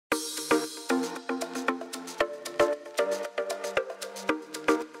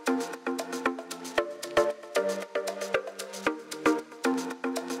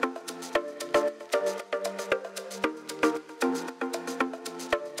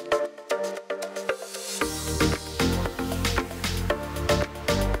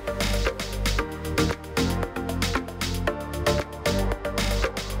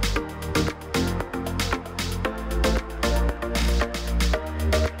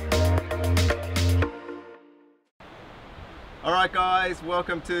Alright guys,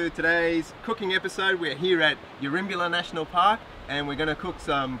 welcome to today's cooking episode. We're here at Eurimbula National Park and we're going to cook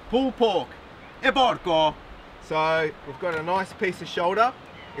some pulled pork e porco. So we've got a nice piece of shoulder.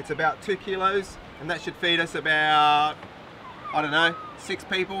 It's about 2 kilos and that should feed us about, I don't know, 6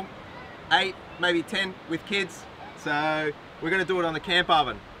 people, 8, maybe 10 with kids. So we're going to do it on the camp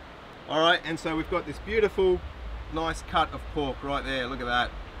oven. Alright, and so we've got this beautiful nice cut of pork right there. Look at that,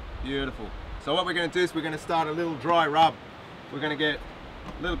 beautiful. So what we're going to do is we're going to start a little dry rub. We're going to get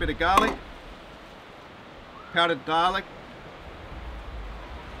a little bit of garlic, powdered garlic,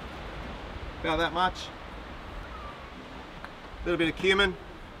 about that much, a little bit of cumin,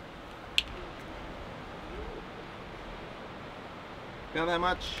 about that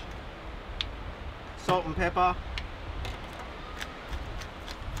much, salt and pepper,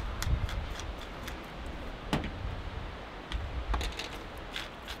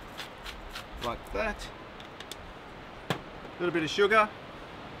 like that. A little bit of sugar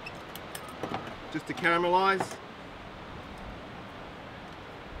just to caramelize.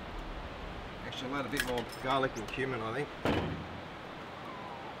 Actually, I'll add a bit more garlic and cumin, I think. There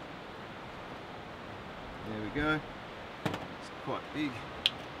we go. It's quite big.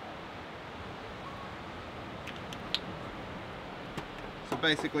 So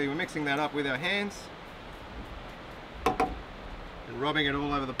basically we're mixing that up with our hands and rubbing it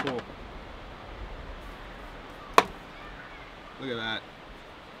all over the pork. Look at that,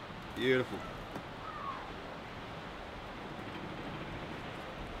 beautiful.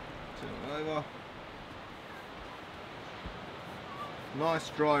 Turn it over. Nice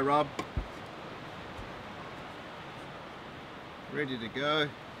dry rub. Ready to go.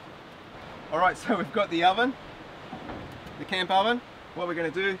 Alright, so we've got the oven, the camp oven. What we're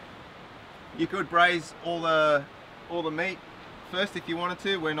going to do, you could braise all the meat first if you wanted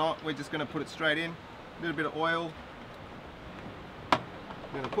to. We're not, we're just going to put it straight in. A little bit of oil.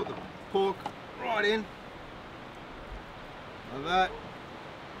 I'm going to put the pork right in, like that.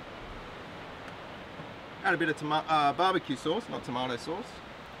 Add a bit of barbecue sauce, not tomato sauce.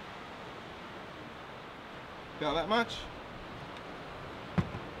 About that much.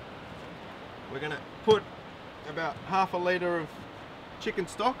 We're going to put about half a litre of chicken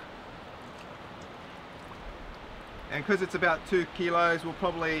stock. And because it's about 2 kilos, we'll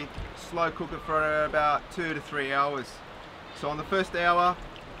probably slow cook it for about 2 to 3 hours. So on the first hour,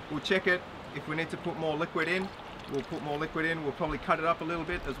 we'll check it. If we need to put more liquid in, we'll put more liquid in. We'll probably cut it up a little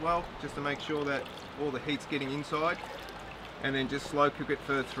bit as well, just to make sure that all the heat's getting inside. And then just slow cook it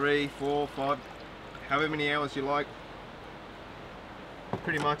for 3, 4, 5, however many hours you like.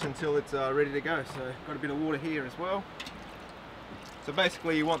 Pretty much until it's ready to go. So got a bit of water here as well. So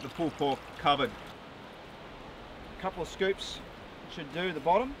basically you want the pulled pork covered. A couple of scoops should do the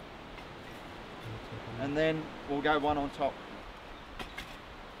bottom. And then we'll go one on top.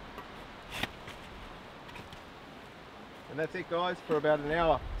 And that's it guys, for about an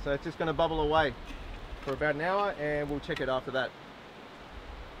hour. So it's just going to bubble away for about an hour and we'll check it after that.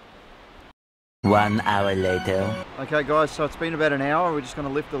 1 hour later. Okay guys, so it's been about an hour. We're just going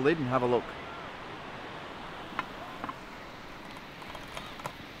to lift the lid and have a look.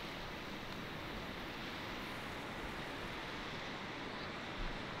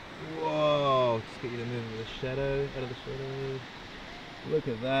 Whoa, just get you to move the shadow, out of the shadow. Look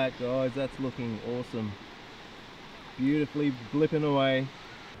at that guys, that's looking awesome. Beautifully blipping away.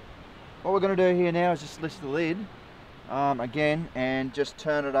 What we're going to do here now is just lift the lid again and just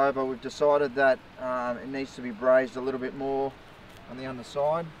turn it over. We've decided that it needs to be braised a little bit more on the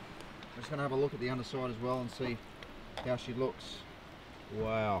underside. I'm just going to have a look at the underside as well and see how she looks.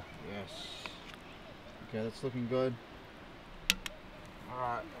 Wow, yes. Okay, that's looking good.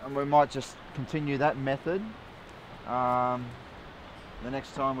 Alright, and we might just continue that method the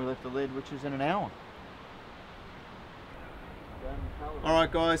next time we lift the lid, which is in an hour.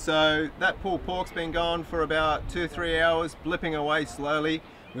 Alright guys, so that pulled pork's been going for about 2-3 hours, blipping away slowly.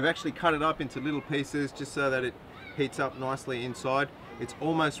 We've actually cut it up into little pieces just so that it heats up nicely inside. It's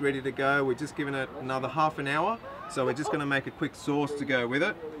almost ready to go. We're just giving it another half an hour, so we're just going to make a quick sauce to go with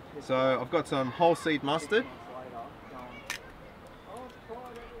it. So I've got some whole seed mustard.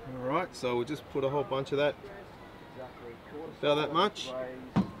 Alright, so we'll just put a whole bunch of that, about that much.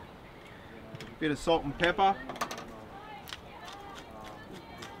 Bit of salt and pepper.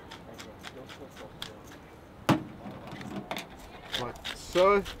 Like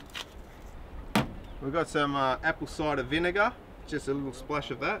so. We've got some apple cider vinegar, just a little splash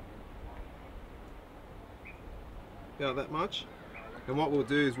of that. About that much. And what we'll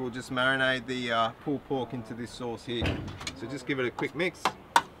do is we'll just marinate the pulled pork into this sauce here. So just give it a quick mix.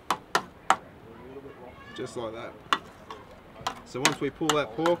 Just like that. So once we pull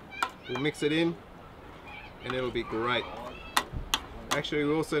that pork, we'll mix it in and it'll be great. Actually,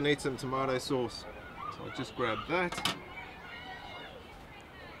 we also need some tomato sauce. So I'll just grab that.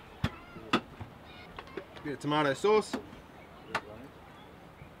 Bit of tomato sauce.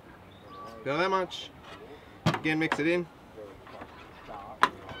 About that much. Again, mix it in.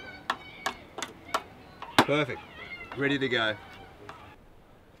 Perfect. Ready to go.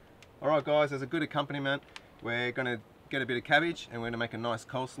 Alright guys, as a good accompaniment, we're going to get a bit of cabbage and we're going to make a nice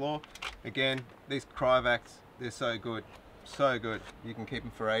coleslaw. Again, these cryovacs, they're so good. So good. You can keep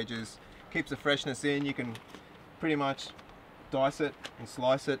them for ages. Keeps the freshness in. You can pretty much dice it and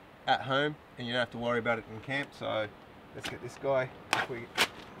slice it at home and you don't have to worry about it in camp. So let's get this guy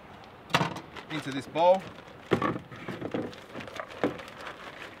into this bowl.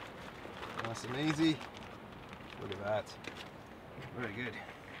 Nice and easy. Look at that. Very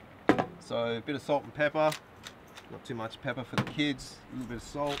good. So a bit of salt and pepper. Not too much pepper for the kids. A little bit of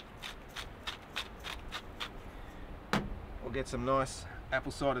salt. We'll get some nice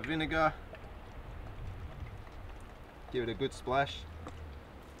apple cider vinegar. Give it a good splash.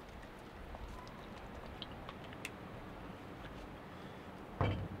 A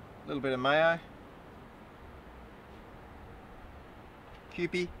little bit of mayo.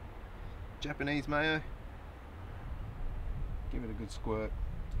 Kewpie, Japanese mayo. Give it a good squirt.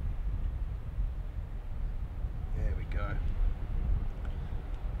 There we go.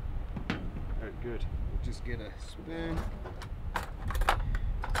 Very good. We'll just get a spoon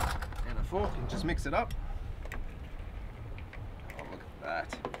and a fork and just mix it up. Oh, look at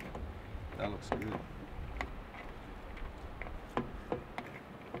that. That looks good.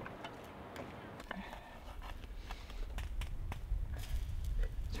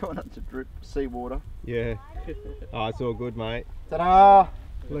 Try not to drip seawater. Yeah. Oh, it's all good, mate. Ta-da!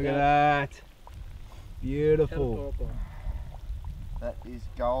 Look at that. Beautiful. That is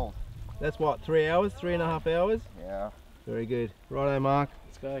gold. That's what, 3 hours? 3.5 hours? Yeah. Very good. Righto, Mark.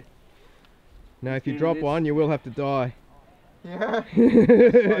 Let's go. Now, if you drop one, you will have to die. Yeah.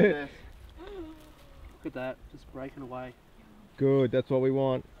 Look at that, just breaking away. Good, that's what we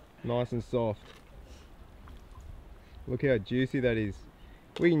want. Nice and soft. Look how juicy that is.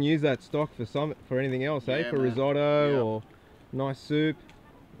 We can use that stock for anything else, eh? Yeah, For man. risotto Yep. or nice soup,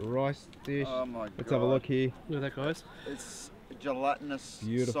 rice dish. Oh my Let's God. have a look here. Look at that, guys. It's gelatinous,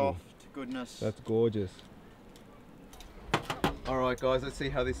 Beautiful. soft goodness. That's gorgeous. Alright guys, let's see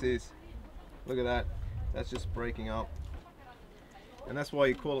how this is. Look at that. That's just breaking up. And that's why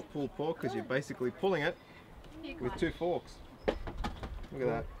you call it pulled pork, because you're basically pulling it with 2 forks. Look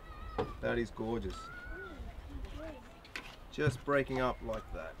at that. That is gorgeous. Just breaking up like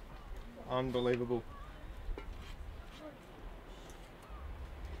that. Unbelievable.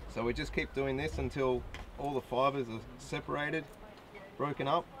 So we just keep doing this until all the fibers are separated, broken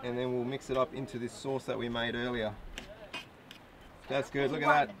up, and then we'll mix it up into this sauce that we made earlier. That's good, look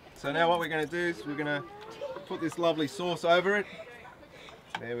at that. So now what we're going to do is we're going to put this lovely sauce over it.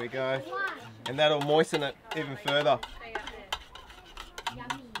 There we go. And that'll moisten it even further.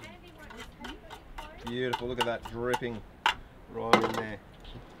 Beautiful, look at that dripping right in there.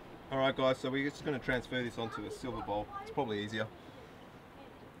 Alright guys, so we're just going to transfer this onto a silver bowl. It's probably easier.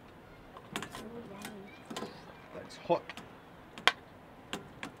 That's hot.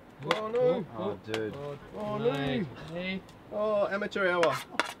 Oh no! Oh, dude. Oh no! Hey. Oh, amateur hour.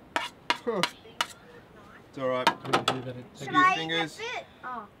 Huh. It's alright. Should Few I fingers. eat it?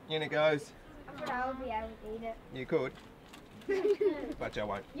 Oh, In it goes. I thought I would be able to eat it. You could, but you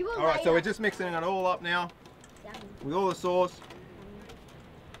won't. You will Alright, so later. we're just mixing it all up now with all the sauce.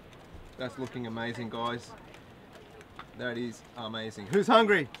 That's looking amazing, guys. That is amazing. Who's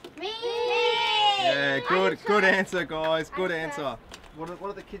hungry? Me! Yeah, good answer, guys. Good answer. What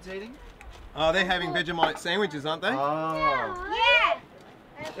are the kids eating? Oh, they're having Vegemite sandwiches, aren't they? Oh. Yeah!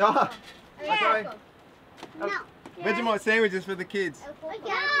 Yeah. Yeah. Okay. No. Vegemite sandwiches for the kids.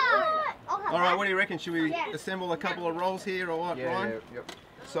 Yeah. All right, what do you reckon? Should we Yeah. assemble a couple of rolls here or what, Yeah, Ryan? yep.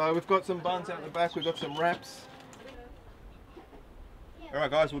 So we've got some buns out the back, we've got some wraps. All right,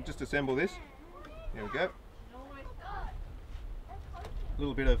 guys, we'll just assemble this. There we go. A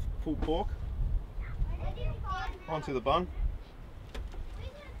little bit of pulled pork onto the bun,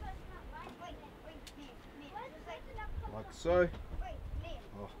 like so.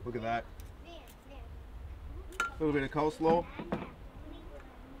 Oh, look at that. A little bit of coleslaw, like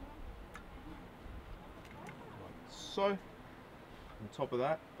so. On top of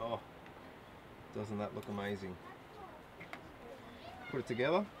that, oh, doesn't that look amazing? Put it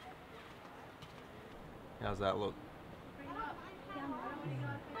together. How's that look?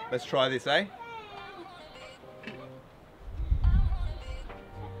 Let's try this, eh?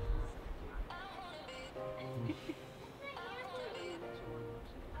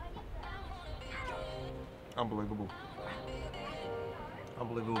 Unbelievable.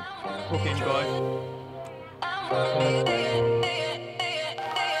 Unbelievable. Hook in, guys.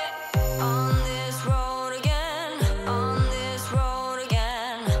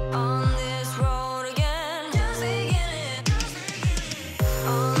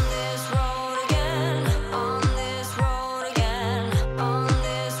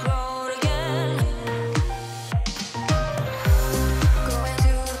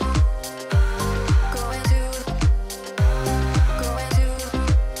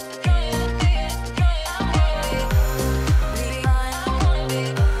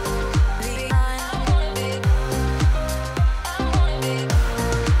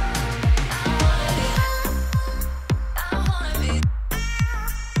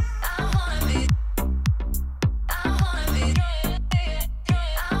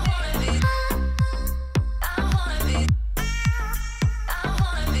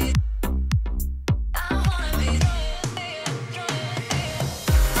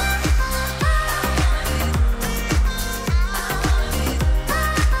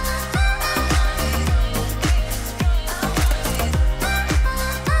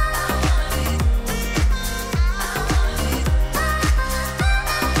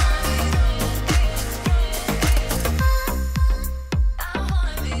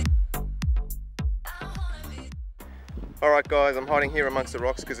 Alright guys, I'm hiding here amongst the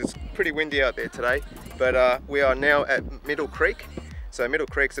rocks because it's pretty windy out there today, but we are now at Middle Creek. So Middle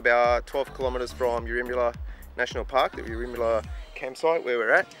Creek's about 12 kilometers from Eurimbula National Park, the Eurimbula campsite where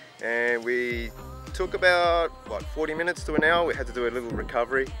we're at, and we took about, what, 40 minutes to an hour. We had to do a little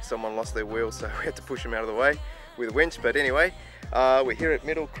recovery. Someone lost their wheel, so we had to push them out of the way with a winch, but anyway, we're here at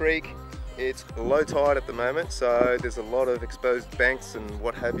Middle Creek. It's low tide at the moment, so there's a lot of exposed banks and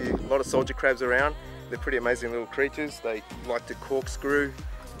what have you, a lot of soldier crabs around. They're pretty amazing little creatures. They like to corkscrew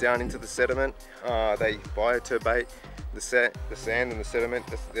down into the sediment. They bioturbate the sand and the sediment.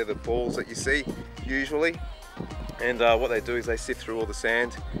 They're the balls that you see usually. And what they do is they sift through all the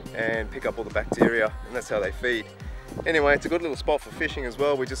sand and pick up all the bacteria, and that's how they feed. Anyway, it's a good little spot for fishing as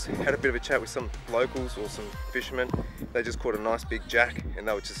well. We just had a bit of a chat with some locals or some fishermen. They just caught a nice big jack and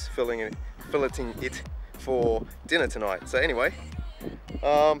they were just filleting it for dinner tonight. So anyway,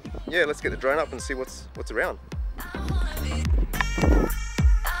 yeah, let's get the drone up and see what's around.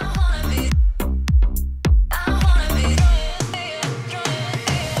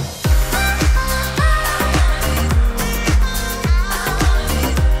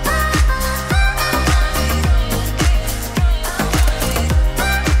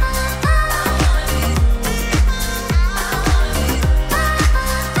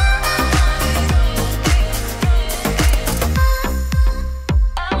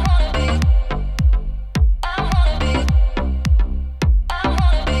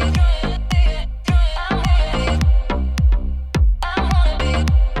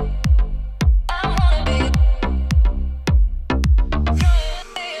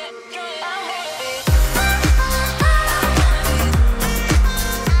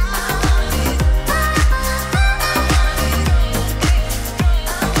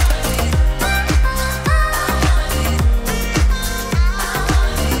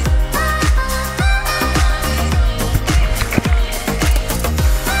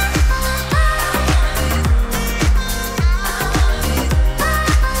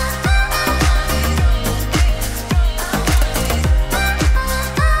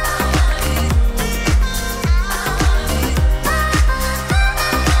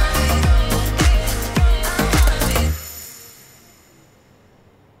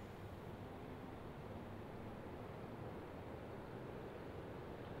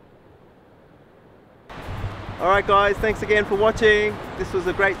 Alright guys, thanks again for watching. This was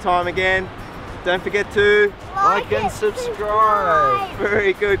a great time again. Don't forget to Like and subscribe.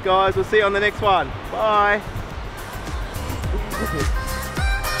 Very good guys, we'll see you on the next one. Bye.